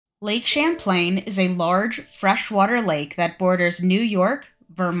Lake Champlain is a large, freshwater lake that borders New York,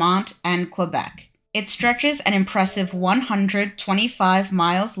 Vermont, and Quebec. It stretches an impressive 125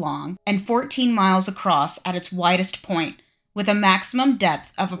 miles long and 14 miles across at its widest point, with a maximum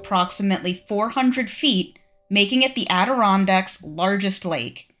depth of approximately 400 feet, making it the Adirondacks' largest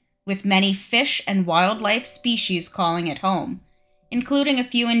lake, with many fish and wildlife species calling it home, including a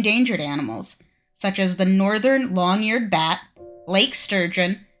few endangered animals, such as the northern long-eared bat, lake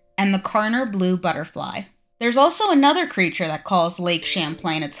sturgeon, and the Carner blue butterfly. There's also another creature that calls Lake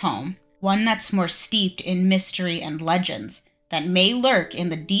Champlain its home, one that's more steeped in mystery and legends that may lurk in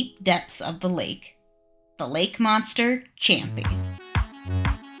the deep depths of the lake. The lake monster, Champy.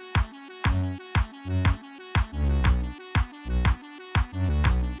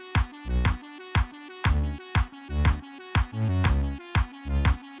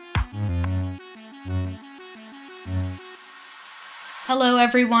 Hello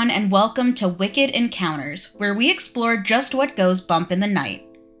everyone, and welcome to Wicked Encounters, where we explore just what goes bump in the night.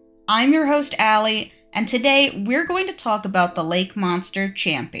 I'm your host, Allie, and today we're going to talk about the lake monster,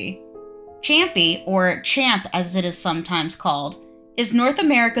 Champy. Champy, or Champ as it is sometimes called, is North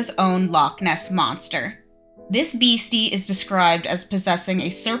America's own Loch Ness monster. This beastie is described as possessing a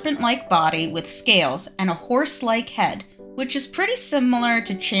serpent-like body with scales and a horse-like head, which is pretty similar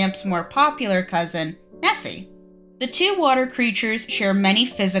to Champ's more popular cousin, Nessie. The two water creatures share many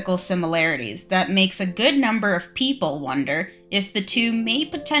physical similarities that makes a good number of people wonder if the two may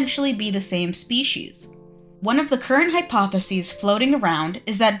potentially be the same species. One of the current hypotheses floating around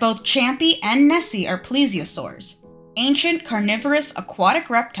is that both Champy and Nessie are plesiosaurs, ancient carnivorous aquatic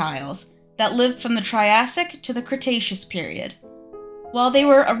reptiles that lived from the Triassic to the Cretaceous period. While they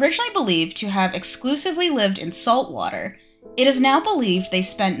were originally believed to have exclusively lived in saltwater, it is now believed they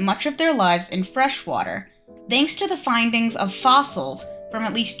spent much of their lives in freshwater, thanks to the findings of fossils from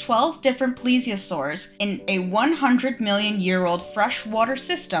at least 12 different plesiosaurs in a 100-million-year-old freshwater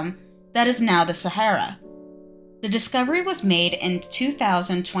system that is now the Sahara. The discovery was made in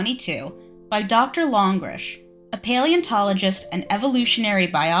 2022 by Dr. Longrish, a paleontologist and evolutionary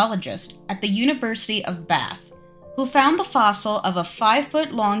biologist at the University of Bath, who found the fossil of a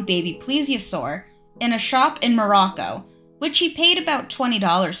 5-foot-long baby plesiosaur in a shop in Morocco, which he paid about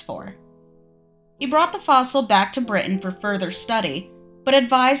 $20 for. He brought the fossil back to Britain for further study, but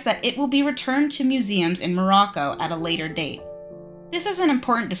advised that it will be returned to museums in Morocco at a later date. This is an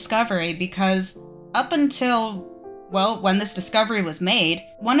important discovery because, up until, when this discovery was made,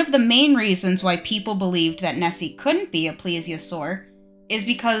 one of the main reasons why people believed that Nessie couldn't be a plesiosaur is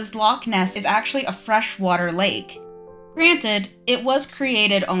because Loch Ness is actually a freshwater lake. Granted, it was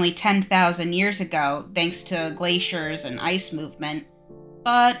created only 10,000 years ago thanks to glaciers and ice movement,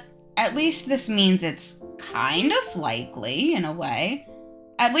 but at least this means it's kind of likely, in a way.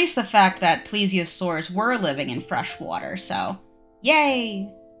 At least the fact that plesiosaurs were living in fresh water, so yay!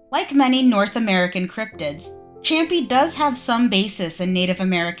 Like many North American cryptids, Champy does have some basis in Native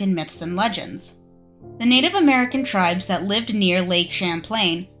American myths and legends. The Native American tribes that lived near Lake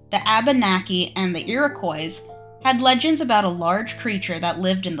Champlain, the Abenaki and the Iroquois, had legends about a large creature that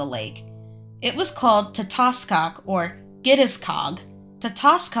lived in the lake. It was called Tataskok or Gittaskog.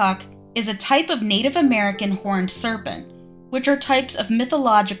 Tataskok is a type of Native American horned serpent, which are types of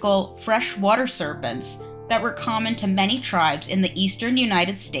mythological freshwater serpents that were common to many tribes in the eastern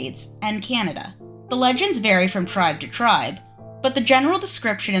United States and Canada. The legends vary from tribe to tribe, but the general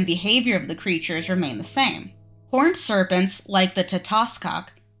description and behavior of the creatures remain the same. Horned serpents, like the Tataskok,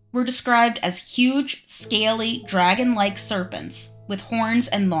 were described as huge, scaly, dragon-like serpents with horns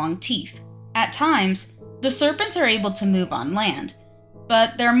and long teeth. At times, the serpents are able to move on land,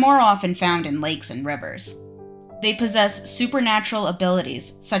 but they're more often found in lakes and rivers. They possess supernatural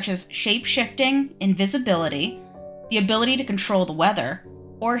abilities such as shape-shifting, invisibility, the ability to control the weather,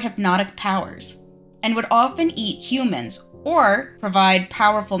 or hypnotic powers, and would often eat humans or provide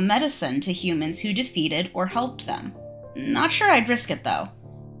powerful medicine to humans who defeated or helped them. Not sure I'd risk it though.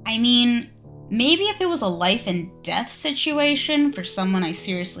 I mean, maybe if it was a life and death situation for someone I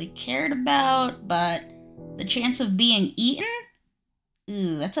seriously cared about, but the chance of being eaten?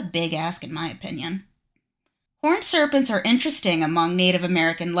 Ooh, that's a big ask in my opinion. Horned serpents are interesting among Native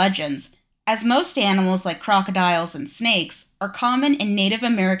American legends, as most animals like crocodiles and snakes are common in Native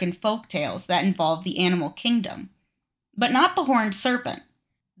American folktales that involve the animal kingdom, but not the horned serpent.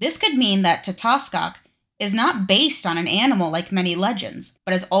 This could mean that Tataskok is not based on an animal like many legends,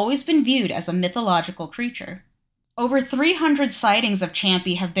 but has always been viewed as a mythological creature. Over 300 sightings of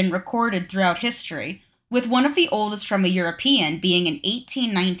Champy have been recorded throughout history, with one of the oldest from a European being in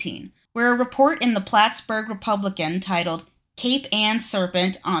 1819, where a report in the Plattsburgh Republican titled Cape Ann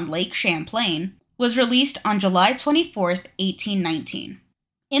serpent on Lake Champlain, was released on July 24, 1819.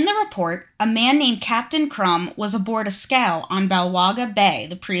 In the report, a man named Captain Crum was aboard a scow on Balwaga Bay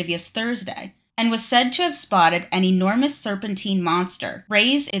the previous Thursday, and was said to have spotted an enormous serpentine monster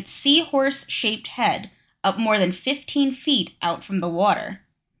raise its seahorse-shaped head up more than 15 feet out from the water.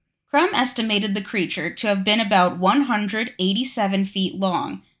 Crum estimated the creature to have been about 187 feet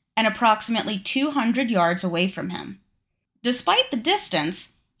long and approximately 200 yards away from him. Despite the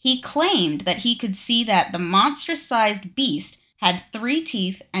distance, he claimed that he could see that the monstrous-sized beast had 3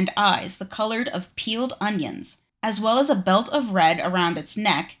 teeth and eyes the color of peeled onions, as well as a belt of red around its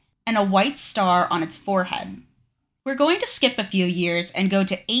neck and a white star on its forehead. We're going to skip a few years and go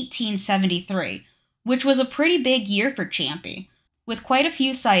to 1873, which was a pretty big year for Champy, with quite a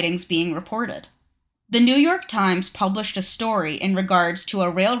few sightings being reported. The New York Times published a story in regards to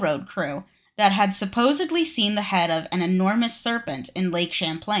a railroad crew that had supposedly seen the head of an enormous serpent in Lake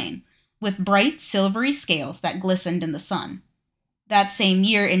Champlain, with bright silvery scales that glistened in the sun. That same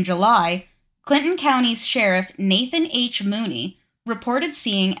year, in July, Clinton County's Sheriff Nathan H. Mooney reported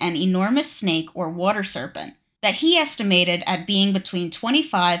seeing an enormous snake or water serpent that he estimated at being between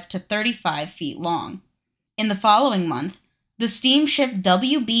 25 to 35 feet long. In the following month, the steamship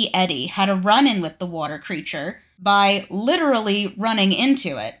W.B. Eddy had a run-in with the water creature by literally running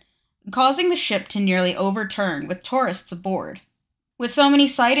into it, causing the ship to nearly overturn with tourists aboard. With so many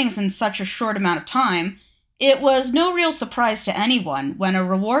sightings in such a short amount of time, it was no real surprise to anyone when a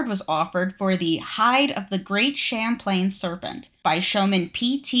reward was offered for the hide of the Great Champlain Serpent by showman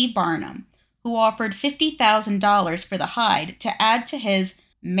P.T. Barnum, who offered $50,000 for the hide to add to his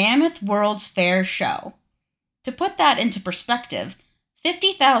Mammoth World's Fair show. To put that into perspective,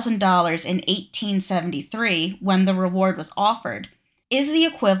 $50,000 in 1873, when the reward was offered, is the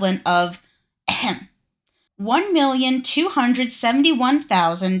equivalent of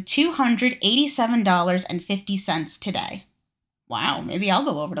 $1,271,287.50 today. Wow, maybe I'll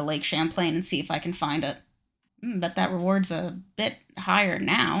go over to Lake Champlain and see if I can find it. Bet that reward's a bit higher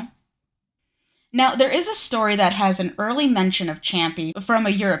now. Now, there is a story that has an early mention of Champy from a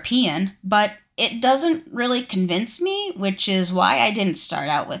European, but it doesn't really convince me, which is why I didn't start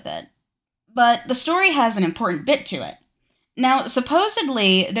out with it. But the story has an important bit to it. Now,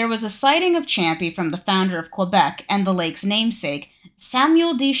 supposedly, there was a sighting of Champy from the founder of Quebec and the lake's namesake,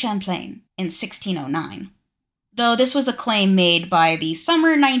 Samuel de Champlain, in 1609. Though this was a claim made by the summer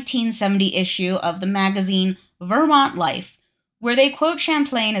 1970 issue of the magazine Vermont Life, where they quote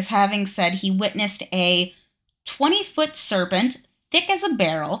Champlain as having said he witnessed a 20-foot serpent, thick as a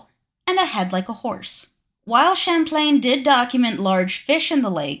barrel, and a head like a horse. While Champlain did document large fish in the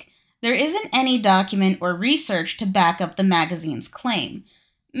lake, there isn't any document or research to back up the magazine's claim,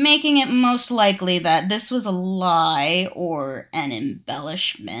 making it most likely that this was a lie or an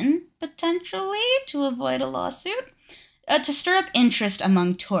embellishment, potentially, to avoid a lawsuit, to stir up interest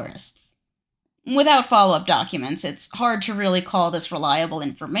among tourists. Without follow-up documents, it's hard to really call this reliable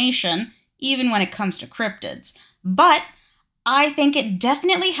information, even when it comes to cryptids, but I think it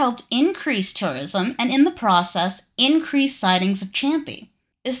definitely helped increase tourism and, in the process, increase sightings of Champy,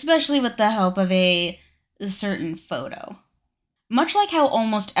 especially with the help of a certain photo. Much like how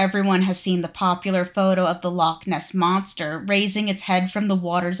almost everyone has seen the popular photo of the Loch Ness Monster raising its head from the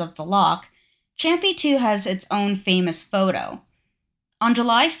waters of the loch, Champy too has its own famous photo. On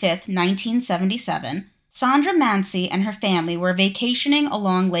July 5th, 1977, Sandra Mansi and her family were vacationing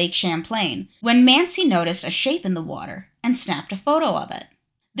along Lake Champlain when Mansi noticed a shape in the water and snapped a photo of it.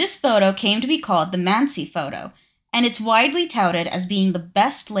 This photo came to be called the Mansi photo, and it's widely touted as being the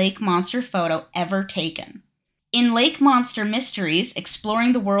best lake monster photo ever taken. In Lake Monster Mysteries,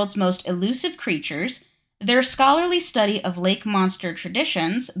 Exploring the World's Most Elusive Creatures, their scholarly study of lake monster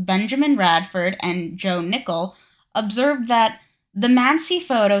traditions, Benjamin Radford and Joe Nickel observed that the Mansi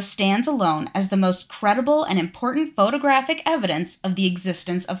photo stands alone as the most credible and important photographic evidence of the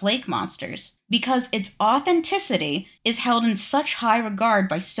existence of lake monsters, because its authenticity is held in such high regard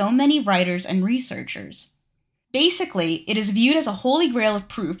by so many writers and researchers. Basically, it is viewed as a holy grail of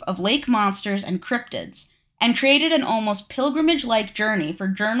proof of lake monsters and cryptids, and created an almost pilgrimage-like journey for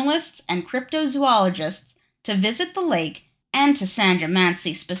journalists and cryptozoologists to visit the lake, and to Sandra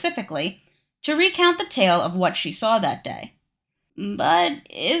Mansi specifically, to recount the tale of what she saw that day. But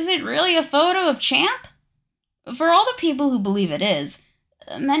is it really a photo of Champ? For all the people who believe it is,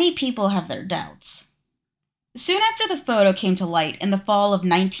 many people have their doubts. Soon after the photo came to light in the fall of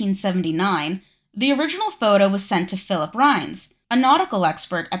 1979, the original photo was sent to Philip Rines, a nautical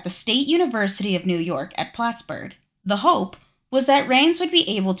expert at the State University of New York at Plattsburgh. The hope was that Rines would be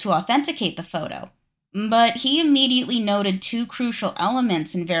able to authenticate the photo, But he immediately noted two crucial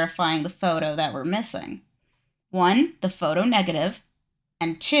elements in verifying the photo that were missing. One, the photo negative,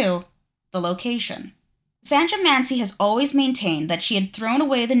 and two, the location. Sandra Mansi has always maintained that she had thrown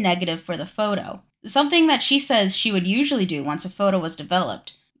away the negative for the photo, something that she says she would usually do once a photo was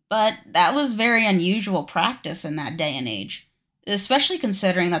developed. But that was very unusual practice in that day and age, especially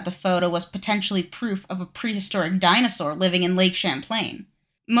considering that the photo was potentially proof of a prehistoric dinosaur living in Lake Champlain.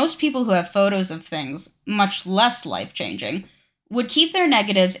 Most people who have photos of things, much less life-changing, would keep their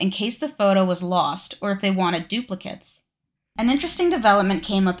negatives in case the photo was lost or if they wanted duplicates. An interesting development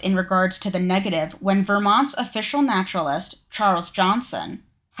came up in regards to the negative when Vermont's official naturalist, Charles Johnson,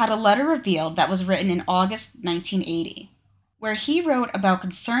 had a letter revealed that was written in August 1980, where he wrote about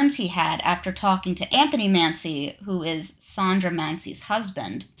concerns he had after talking to Anthony Mansi, who is Sandra Mansi's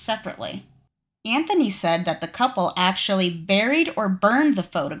husband, separately. Anthony said that the couple actually buried or burned the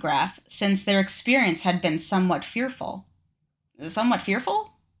photograph since their experience had been somewhat fearful. Somewhat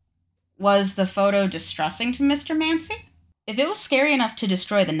fearful? Was the photo distressing to Mr. Mansi? If it was scary enough to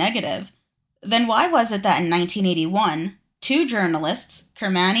destroy the negative, then why was it that in 1981, two journalists,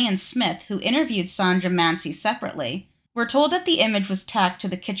 Kermani and Smith, who interviewed Sandra Mansi separately, were told that the image was tacked to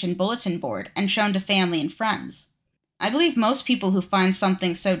the kitchen bulletin board and shown to family and friends? I believe most people who find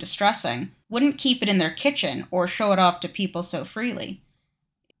something so distressing wouldn't keep it in their kitchen or show it off to people so freely.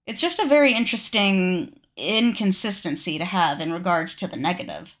 It's just a very interesting inconsistency to have in regards to the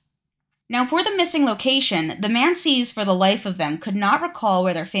negative. Now, for the missing location, the Mansis, for the life of them, could not recall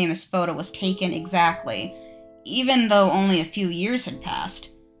where their famous photo was taken exactly, even though only a few years had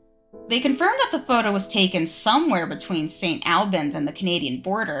passed. They confirmed that the photo was taken somewhere between St. Albans and the Canadian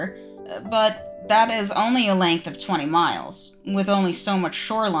border, but that is only a length of 20 miles, with only so much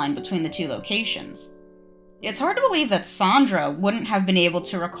shoreline between the two locations. It's hard to believe that Sandra wouldn't have been able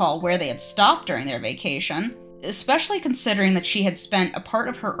to recall where they had stopped during their vacation, especially considering that she had spent a part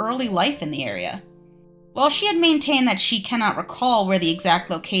of her early life in the area. While she had maintained that she cannot recall where the exact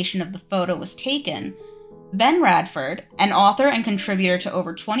location of the photo was taken, Ben Radford, an author and contributor to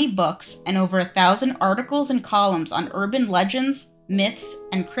over 20 books and over 1,000 articles and columns on urban legends, myths,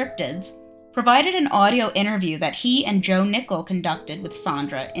 and cryptids, provided an audio interview that he and Joe Nickel conducted with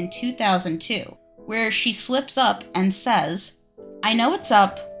Sandra in 2002, where she slips up and says, "I know it's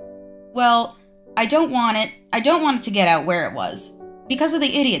up. Well, I don't want it to get out where it was. Because of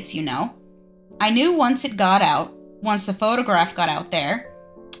the idiots, you know. I knew once the photograph got out there,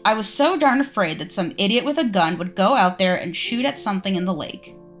 I was so darn afraid that some idiot with a gun would go out there and shoot at something in the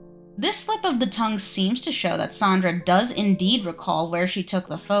lake." This slip of the tongue seems to show that Sandra does indeed recall where she took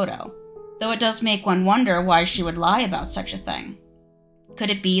the photo, though it does make one wonder why she would lie about such a thing. Could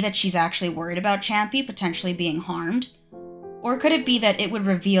it be that she's actually worried about Champy potentially being harmed? Or could it be that it would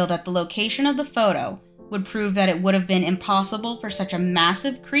reveal that the location of the photo would prove that it would have been impossible for such a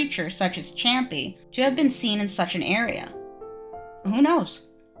massive creature such as Champy to have been seen in such an area? Who knows?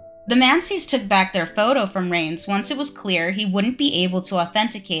 The Mansis took back their photo from Rains once it was clear he wouldn't be able to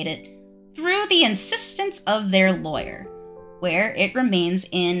authenticate it through the insistence of their lawyer, where it remains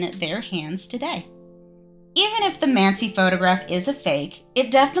in their hands today. Even if the Mansi photograph is a fake, it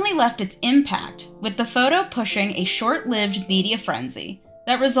definitely left its impact, with the photo pushing a short-lived media frenzy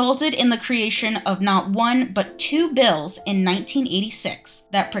that resulted in the creation of not one but two bills in 1986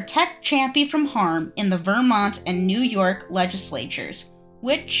 that protect Champy from harm in the Vermont and New York legislatures,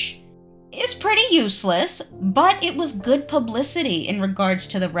 which is pretty useless, but it was good publicity in regards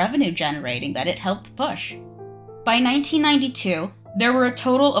to the revenue generating that it helped push. By 1992, there were a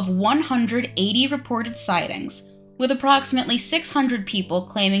total of 180 reported sightings, with approximately 600 people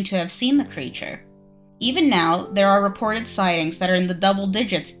claiming to have seen the creature. Even now, there are reported sightings that are in the double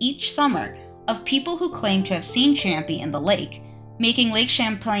digits each summer of people who claim to have seen Champy in the lake, making Lake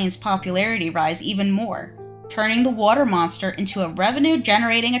Champlain's popularity rise even more, turning the water monster into a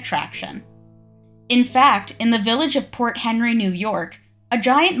revenue-generating attraction. In fact, in the village of Port Henry, New York, a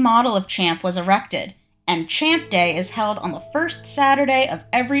giant model of Champ was erected, and Champ Day is held on the first Saturday of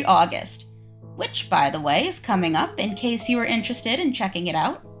every August, which, by the way, is coming up in case you are interested in checking it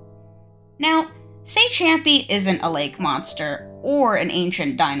out. Now, say Champy isn't a lake monster or an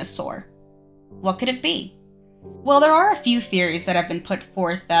ancient dinosaur. What could it be? Well, there are a few theories that have been put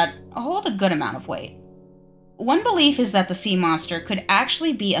forth that hold a good amount of weight. One belief is that the sea monster could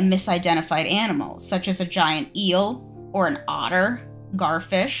actually be a misidentified animal, such as a giant eel, or an otter,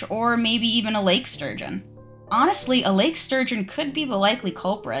 garfish, or maybe even a lake sturgeon. Honestly, a lake sturgeon could be the likely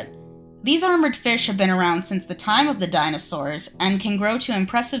culprit. These armored fish have been around since the time of the dinosaurs and can grow to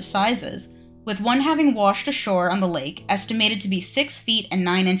impressive sizes, with one having washed ashore on the lake estimated to be 6 feet and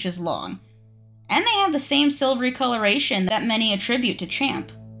 9 inches long. and they have the same silvery coloration that many attribute to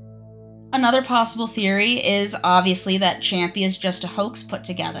Champ. Another possible theory is obviously that Champy is just a hoax put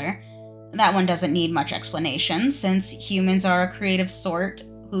together. That one doesn't need much explanation, since humans are a creative sort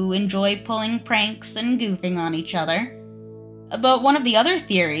who enjoy pulling pranks and goofing on each other. But one of the other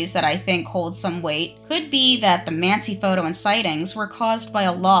theories that I think holds some weight could be that the Mansi photo and sightings were caused by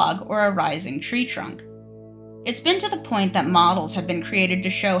a log or a rising tree trunk. It's been to the point that models have been created to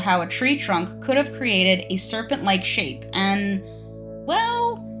show how a tree trunk could have created a serpent-like shape, and,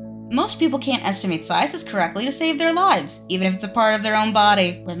 well, most people can't estimate sizes correctly to save their lives, even if it's a part of their own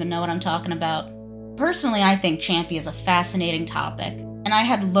body. Women know what I'm talking about. Personally, I think Champy is a fascinating topic, and I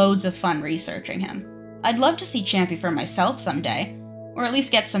had loads of fun researching him. I'd love to see Champy for myself someday, or at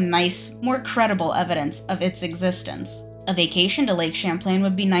least get some nice, more credible evidence of its existence. A vacation to Lake Champlain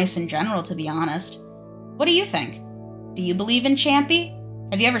would be nice in general, to be honest. What do you think? Do you believe in Champy?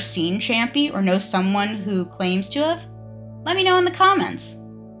 Have you ever seen Champy or know someone who claims to have? Let me know in the comments.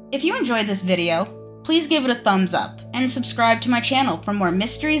 If you enjoyed this video, please give it a thumbs up and subscribe to my channel for more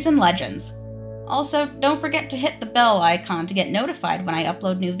mysteries and legends. Also, don't forget to hit the bell icon to get notified when I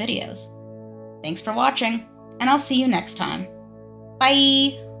upload new videos. Thanks for watching, and I'll see you next time.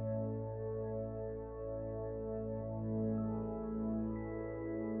 Bye!